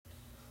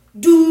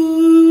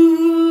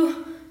God,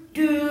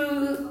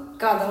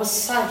 that was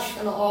such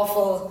an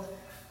awful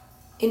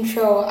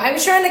intro. I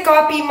was trying to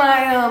copy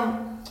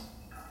my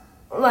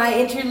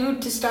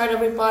interlude to start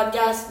every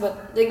podcast,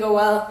 but didn't go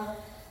well.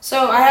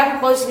 So I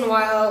haven't posted in a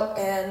while,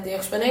 and the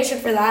explanation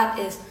for that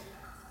is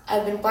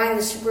I've been planning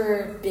this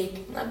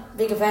not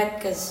big event,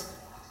 because,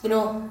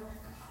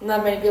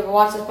 not many people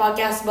watch this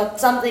podcast, but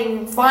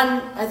something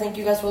fun I think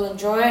you guys will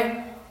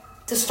enjoy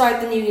to start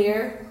the new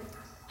year.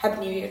 Happy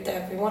New Year to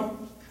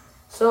everyone.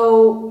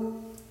 So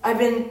I've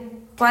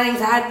been planning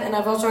that, and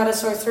I've also had a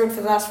sore throat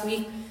for the last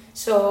week,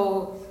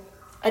 so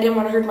I didn't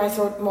want to hurt my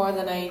throat more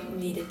than I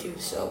needed to.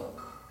 So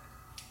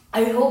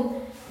I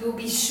hope you'll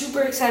be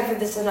super excited for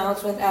this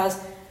announcement, as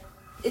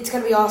it's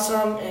going to be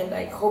awesome, and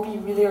I hope you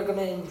really are going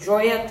to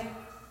enjoy it.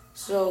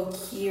 So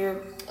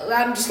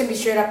I'm just going to be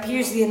straight up.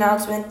 Here's the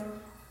announcement.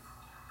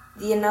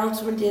 The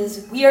announcement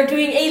is we are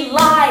doing a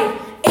live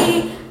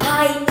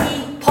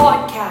AIE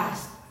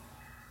podcast.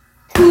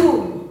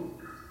 Boom.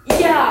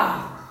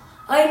 Yeah.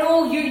 I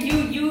know you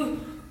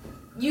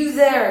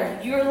there.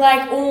 You're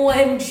like,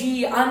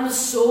 OMG, I'm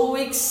so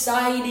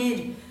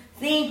excited.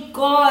 Thank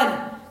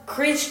God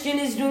Christian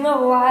is doing a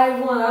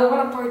live one. I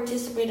want to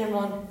participate in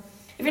one.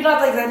 If you're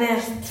not like that,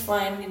 it's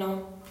fine,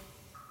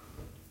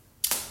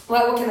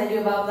 What can I do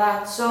about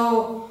that?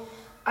 So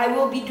I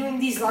will be doing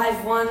these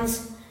live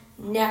ones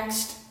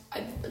next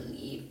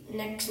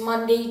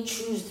Monday,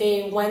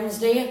 Tuesday,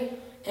 Wednesday.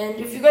 And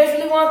if you guys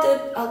really want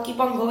it, I'll keep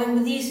on going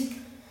with these.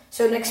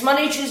 So next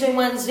Monday, Tuesday,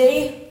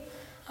 Wednesday,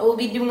 I will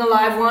be doing a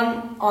live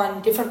one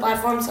on different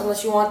platforms,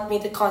 unless you want me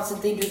to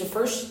constantly do the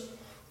first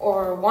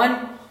or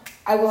one.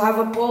 I will have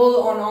a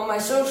poll on all my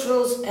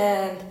socials,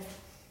 and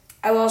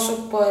I will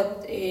also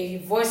put a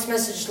voice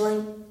message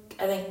link,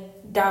 I think,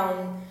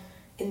 down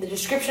in the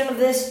description of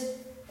this.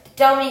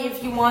 Tell me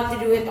if you want to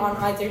do it on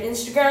either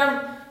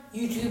Instagram,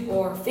 YouTube,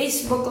 or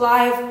Facebook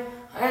Live.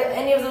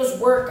 Any of those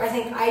work. I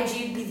think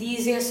IG would be the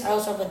easiest. I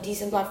also have a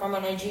decent platform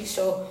on IG,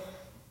 so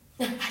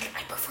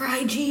I prefer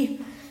IG.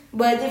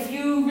 But if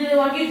you really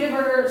want YouTube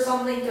or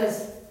something,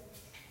 because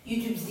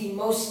YouTube's the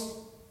most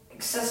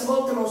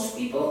accessible to most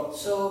people,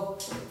 so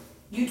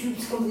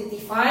YouTube's completely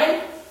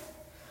fine.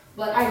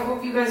 But I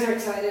hope you guys are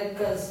excited,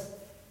 because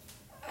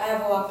I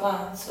have a lot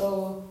planned.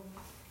 So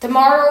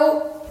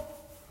tomorrow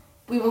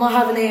we will not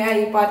have an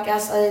AIE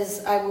podcast,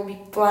 as I will be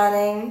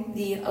planning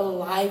a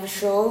live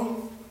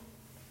show.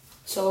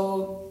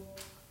 So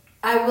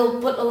I will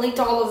put a link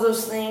to all of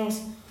those things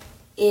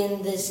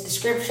in this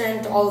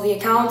description, to all of the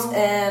accounts,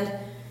 and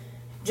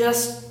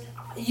just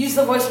use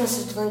the voice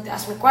message link to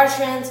ask me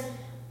questions.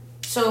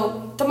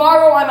 So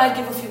tomorrow I might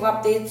give a few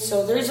updates,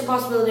 so there is a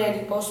possibility I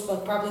do post,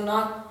 but probably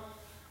not.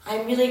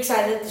 I'm really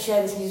excited to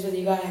share this news with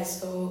you guys,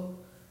 so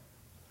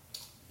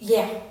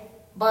yeah.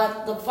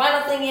 But the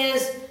final thing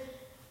is,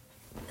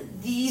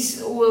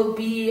 these will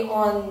be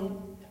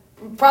on,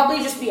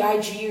 probably just be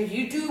IG or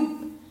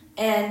YouTube,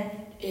 and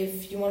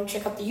if you want to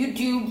check out the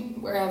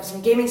YouTube, where I have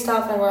some gaming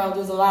stuff and where I'll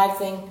do the live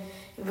thing,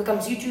 if it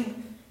becomes YouTube,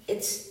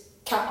 it's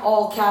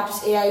all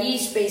caps AIE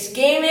space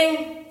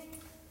gaming.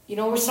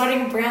 We're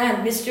starting a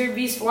brand, Mr.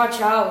 Beast, watch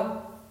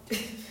out.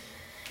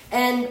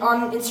 And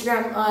on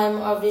Instagram, I'm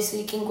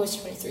obviously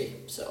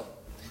KingQuest23. So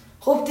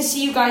hope to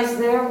see you guys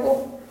there.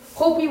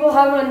 Hope we will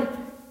have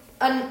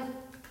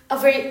a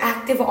very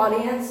active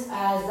audience,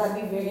 as that'd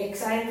be very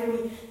exciting for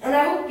me. And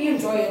I hope you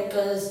enjoy it,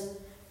 because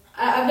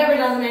I've never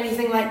done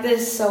anything like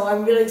this, so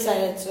I'm really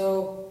excited.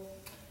 So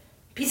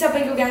peace out,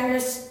 Bingo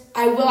Gangers.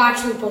 I will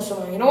actually post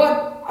tomorrow. You know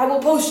what? I will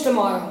post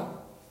tomorrow,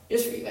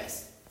 just for you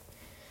guys.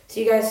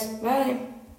 See you guys. Bye.